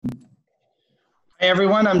Hey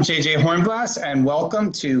everyone, I'm JJ Hornblass and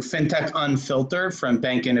welcome to FinTech Unfiltered from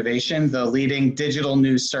Bank Innovation, the leading digital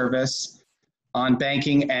news service on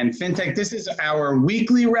banking and FinTech. This is our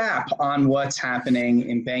weekly wrap on what's happening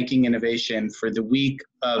in banking innovation for the week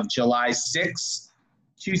of July 6th,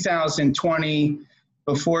 2020.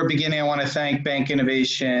 Before beginning, I want to thank Bank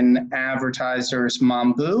Innovation advertisers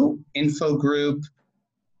Mambu, Info Group,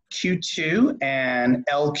 Q2 and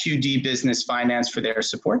LQD Business Finance for their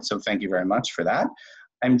support. So thank you very much for that.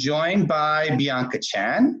 I'm joined by Bianca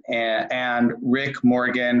Chan and Rick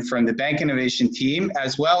Morgan from the Bank Innovation team,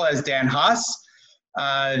 as well as Dan Huss,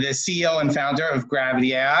 the CEO and founder of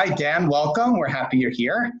gravityAI. Dan, welcome. We're happy you're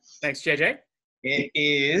here. Thanks, JJ. It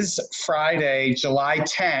is Friday, July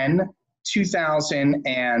 10,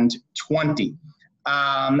 2020.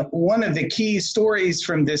 One of the key stories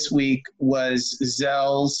from this week was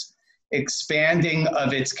Zelle's expanding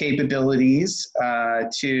of its capabilities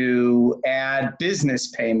to add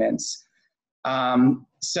business payments.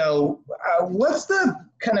 So what's the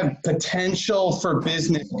kind of potential for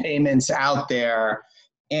business payments out there?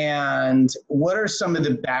 And what are some of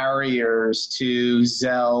the barriers to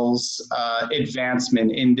Zelle's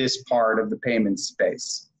advancement in this part of the payment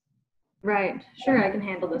space? Right, sure, I can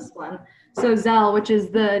handle this one. So Zelle, which is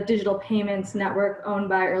the digital payments network owned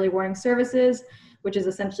by Early Warning Services, which is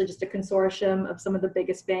essentially just a consortium of some of the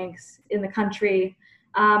biggest banks in the country,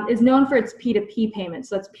 is known for its P2P payments.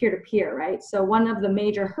 So that's peer-to-peer, right? So one of the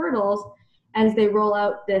major hurdles as they roll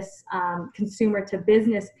out this consumer to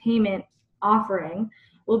business payment offering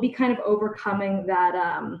will be kind of overcoming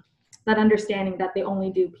that, that understanding that they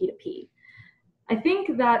only do P2P. I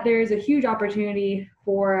think that there's a huge opportunity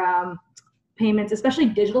for payments, especially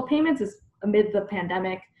digital payments, is amid the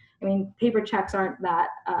pandemic. I mean, paper checks aren't that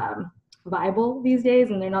viable these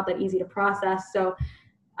days, and they're not that easy to process. So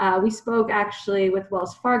we spoke actually with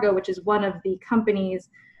Wells Fargo, which is one of the companies,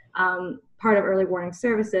 part of Early Warning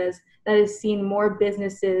Services, that has seen more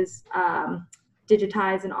businesses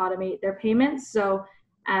digitize and automate their payments. So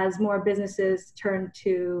as more businesses turn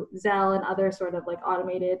to Zelle and other sort of like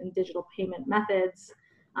automated and digital payment methods,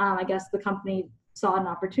 I guess the company saw an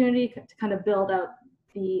opportunity to kind of build out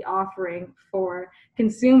the offering for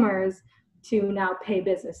consumers to now pay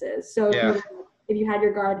businesses. So if you had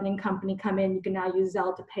your gardening company come in, you can now use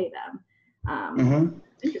Zelle to pay them.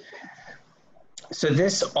 So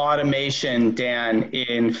this automation, Dan,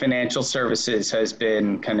 in financial services has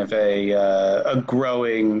been kind of a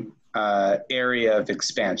growing area of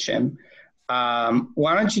expansion.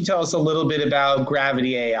 Why don't you tell us a little bit about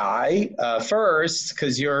gravityAI first,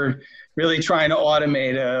 because you're really trying to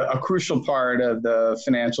automate a crucial part of the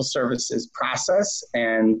financial services process,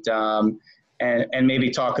 and maybe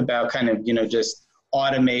talk about kind of, just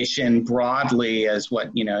automation broadly as what,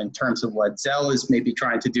 in terms of what Zelle is maybe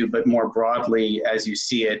trying to do, but more broadly as you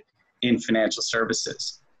see it in financial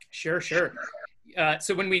services. Sure.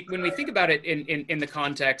 So when we think about it in the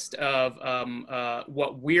context of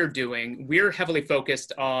what we're doing, we're heavily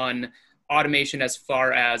focused on automation as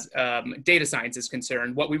far as data science is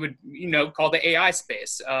concerned, what we would call the AI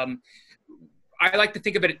space. I like to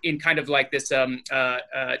think of it in kind of like this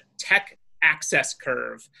tech access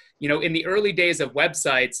curve. In the early days of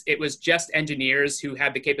websites, it was just engineers who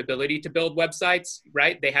had the capability to build websites,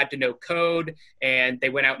 right? They had to know code and they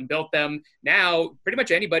went out and built them. Now, pretty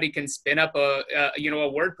much anybody can spin up a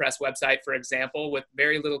WordPress website, for example, with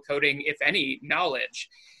very little coding, if any, knowledge.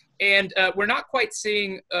 And we're not quite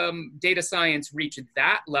seeing data science reach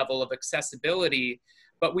that level of accessibility,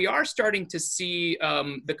 but we are starting to see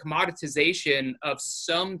the commoditization of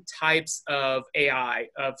some types of AI,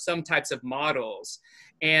 of some types of models.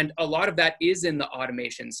 And a lot of that is in the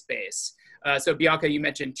automation space. So Bianca, you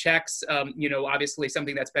mentioned checks. Obviously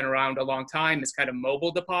something that's been around a long time is kind of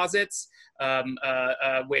mobile deposits,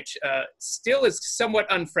 which still is somewhat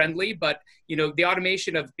unfriendly, but the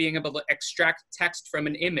automation of being able to extract text from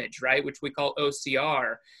an image, right, which we call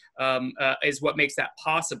OCR, is what makes that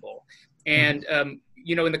possible. And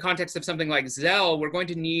in the context of something like Zelle, we're going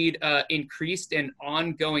to need increased and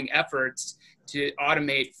ongoing efforts to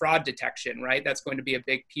automate fraud detection, right? That's going to be a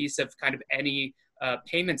big piece of kind of any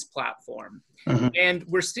payments platform. And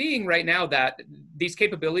we're seeing right now that these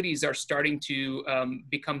capabilities are starting to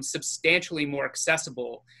become substantially more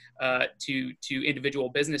accessible to individual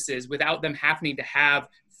businesses without them having to have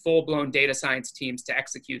full-blown data science teams to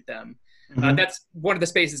execute them. That's one of the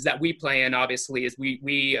spaces that we play in, obviously, is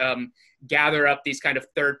we gather up these kind of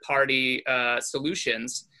third-party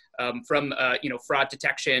solutions from fraud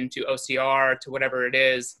detection to OCR to whatever it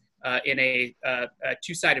is in a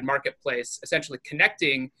two-sided marketplace, essentially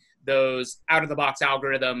connecting those out-of-the-box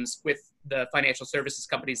algorithms with the financial services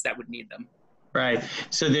companies that would need them. Right.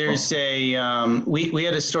 So there's we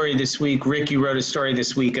had a story this week. Rick, you wrote a story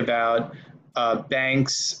this week about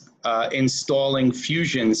banks installing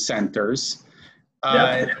fusion centers.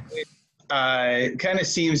 Yep. Kind of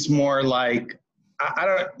seems more like, I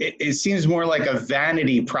don't, it seems more like a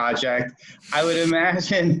vanity project. I would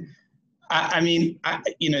imagine, the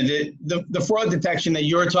fraud detection that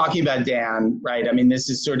you're talking about, Dan, right? I mean, this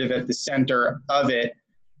is sort of at the center of it.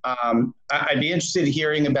 I'd be interested in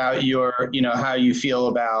hearing about how you feel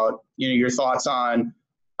about, your thoughts on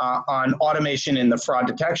automation in the fraud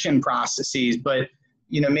detection processes. But,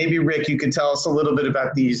 maybe Rick, you could tell us a little bit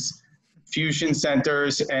about these fusion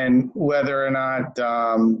centers and whether or not,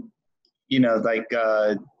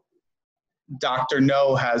 Dr.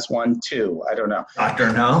 No has one too. I don't know.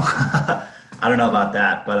 Dr. No? I don't know about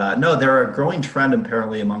that. But no, they're a growing trend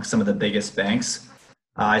apparently among some of the biggest banks.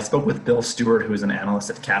 I spoke with Bill Stewart, who's an analyst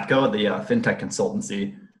at Capco, the fintech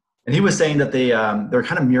consultancy, and he was saying that they're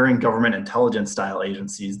kind of mirroring government intelligence style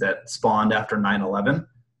agencies that spawned after 9/11.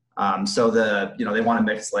 So they want to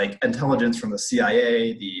mix like intelligence from the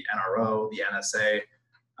CIA, the NRO, the NSA.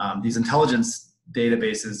 These intelligence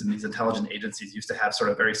databases and these intelligence agencies used to have sort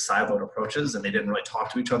of very siloed approaches, and they didn't really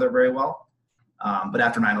talk to each other very well. But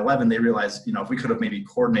after 9/11, they realized, if we could have maybe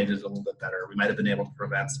coordinated it a little bit better, we might have been able to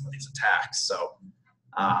prevent some of these attacks. So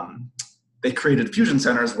they created fusion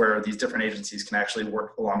centers where these different agencies can actually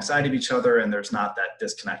work alongside of each other, and there's not that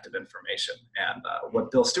disconnected information. And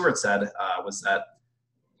what Bill Stewart said was that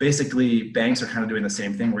basically banks are kind of doing the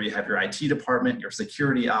same thing, where you have your IT department, your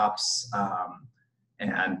security ops,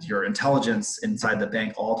 and your intelligence inside the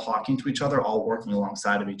bank all talking to each other, all working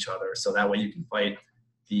alongside of each other. So that way you can fight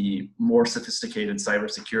the more sophisticated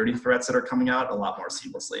cybersecurity threats that are coming out a lot more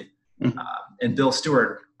seamlessly. And Bill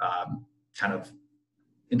Stewart kind of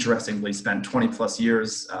interestingly spent 20 plus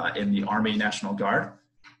years in the Army National Guard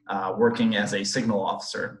working as a signal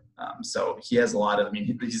officer. So he has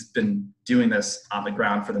he's been doing this on the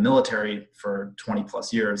ground for the military for 20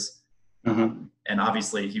 plus years. And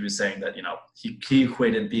obviously he was saying that, he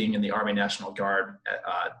equated being in the Army National Guard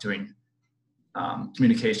doing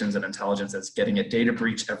communications and intelligence as getting a data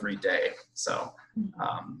breach every day. So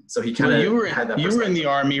he kind of had that. You were in the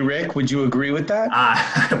Army, Rick. Would you agree with that?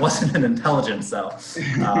 I wasn't in intelligence, though.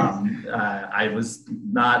 I was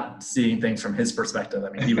not seeing things from his perspective. I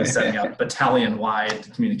mean, he was setting up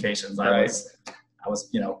battalion-wide communications. I was,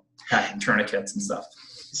 packing tourniquets and stuff.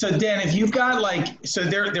 So Dan, if you've got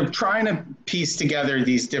they're trying to piece together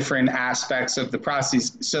these different aspects of the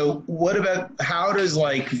process. So what about, how does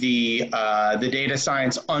the data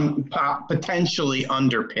science potentially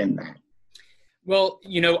underpin that? Well,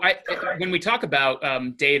 when we talk about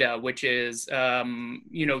data, which is,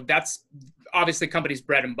 that's obviously companies'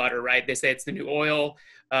 bread and butter, right? They say it's the new oil.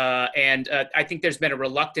 And I think there's been a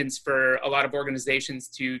reluctance for a lot of organizations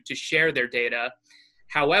to share their data.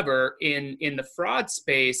 However, in the fraud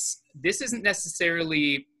space, this isn't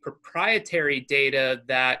necessarily proprietary data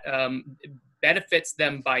that benefits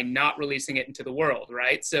them by not releasing it into the world,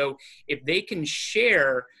 right? So if they can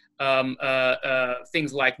share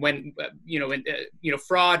things like when,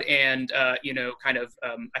 fraud and,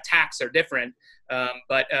 attacks are different,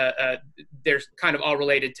 but they're kind of all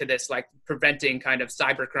related to this, like preventing kind of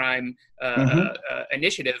cybercrime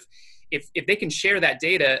initiative. If they can share that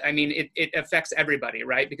data, I mean, it affects everybody,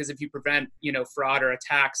 right? Because if you prevent, fraud or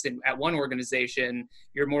attacks at one organization,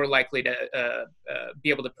 you're more likely to be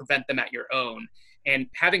able to prevent them at your own. And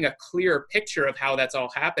having a clear picture of how that's all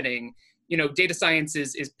happening, data science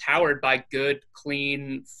is powered by good,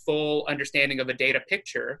 clean, full understanding of a data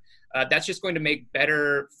picture. That's just going to make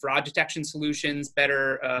better fraud detection solutions,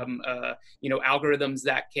 better, algorithms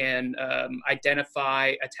that can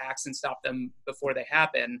identify attacks and stop them before they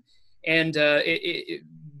happen. And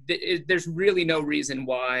there's really no reason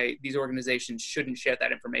why these organizations shouldn't share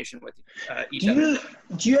that information with each other.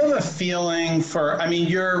 Do you have a feeling for,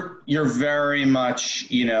 you're very much,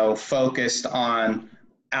 focused on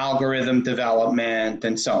algorithm development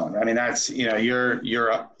and so on. I mean, that's,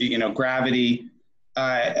 Gravity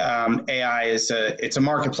AI it's a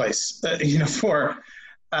marketplace,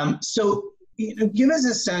 so, give us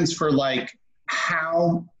a sense for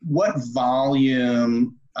what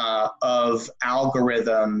volume of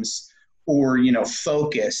algorithms or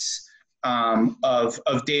focus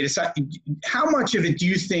of data science. How much of it do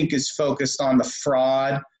you think is focused on the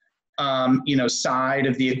fraud side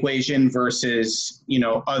of the equation versus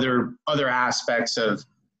other aspects of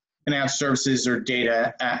financial services or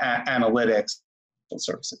data analytics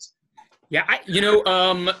services? Yeah,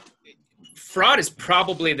 Fraud is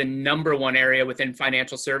probably the number one area within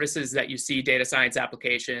financial services that you see data science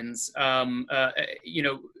applications, and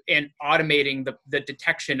automating the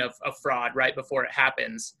detection of fraud right before it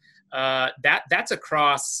happens. That's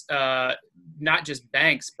across not just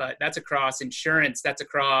banks, but that's across insurance. That's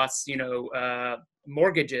across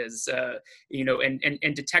mortgages.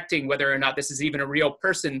 And detecting whether or not this is even a real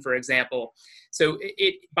person, for example. So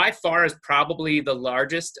it by far is probably the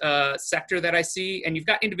largest sector that I see. And you've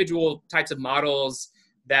got individual types of models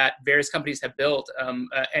that various companies have built.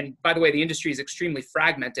 And by the way, the industry is extremely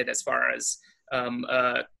fragmented as far as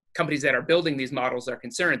companies that are building these models are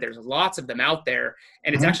concerned. There's lots of them out there,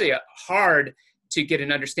 and it's actually hard to get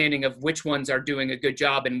an understanding of which ones are doing a good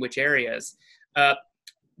job in which areas.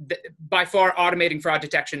 By far, automating fraud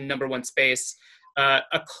detection, number one space.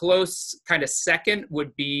 A close kind of second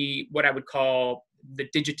would be what I would call the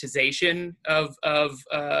digitization of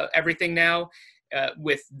everything now,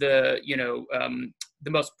 with the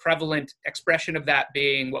most prevalent expression of that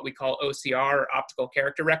being what we call OCR, or optical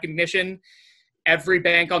character recognition. Every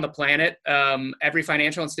bank on the planet, every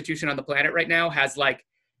financial institution on the planet right now has like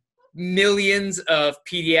millions of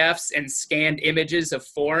PDFs and scanned images of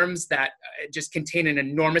forms that just contain an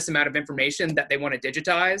enormous amount of information that they want to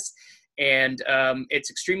digitize. And it's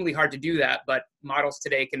extremely hard to do that, but models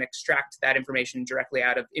today can extract that information directly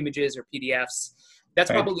out of images or PDFs. That's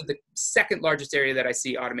probably the second largest area that I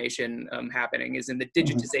see automation happening, is in the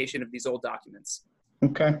digitization of these old documents.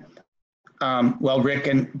 Okay. Well, Rick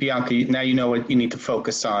and Bianca, now you know what you need to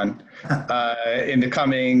focus on in the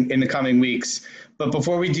coming weeks. But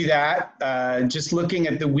before we do that, just looking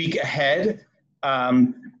at the week ahead,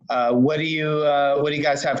 what do you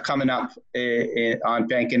guys have coming up on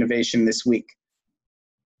Bank Innovation this week?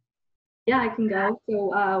 Yeah, I can go.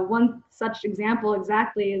 So one such example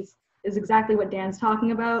is exactly what Dan's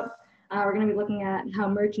talking about. We're going to be looking at how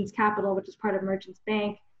Merchants Capital, which is part of Merchants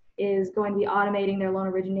Bank, is going to be automating their loan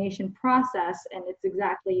origination process, and it's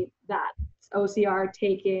exactly that. It's OCR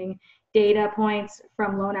taking data points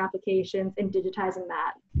from loan applications and digitizing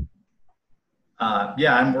that.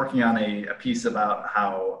 I'm working on a piece about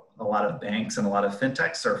how a lot of banks and a lot of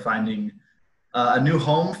fintechs are finding a new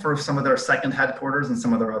home for some of their second headquarters and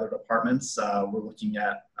some of their other departments. We're looking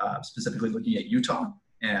at specifically looking at Utah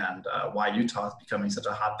and why Utah is becoming such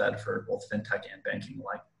a hotbed for both fintech and banking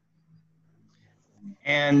alike.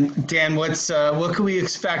 And Dan, what can we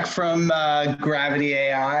expect from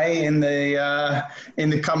gravityAI in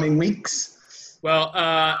the coming weeks? Well,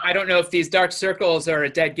 I don't know if these dark circles are a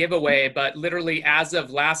dead giveaway, but literally as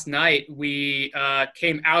of last night, we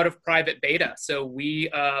came out of private beta. So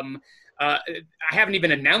I haven't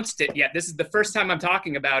even announced it yet. This is the first time I'm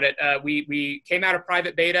talking about it. We came out of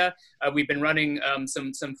private beta. We've been running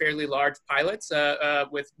some fairly large pilots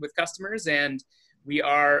with customers, and we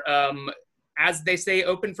are, as they say,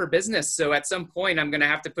 open for business. So at some point, I'm going to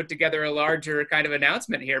have to put together a larger kind of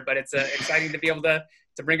announcement here. But it's exciting to be able to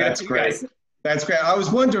bring it up to you guys. That's great. I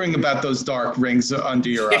was wondering about those dark rings under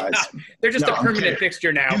your eyes. They're just a permanent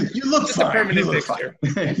fixture now. You look just fine. A permanent fixture.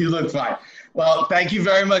 You look fine. Well, thank you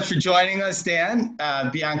very much for joining us, Dan.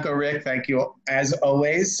 Bianca, Rick, thank you as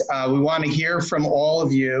always. We want to hear from all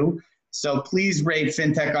of you. So please rate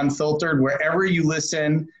FinTech Unfiltered wherever you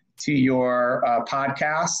listen to your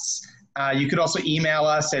podcasts. You could also email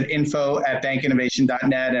us at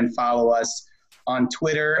info@bankinnovation.net and follow us on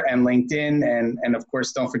Twitter and LinkedIn. And of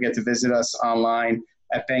course, don't forget to visit us online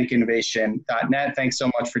at bankinnovation.net. Thanks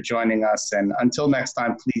so much for joining us. And until next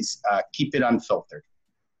time, please keep it unfiltered.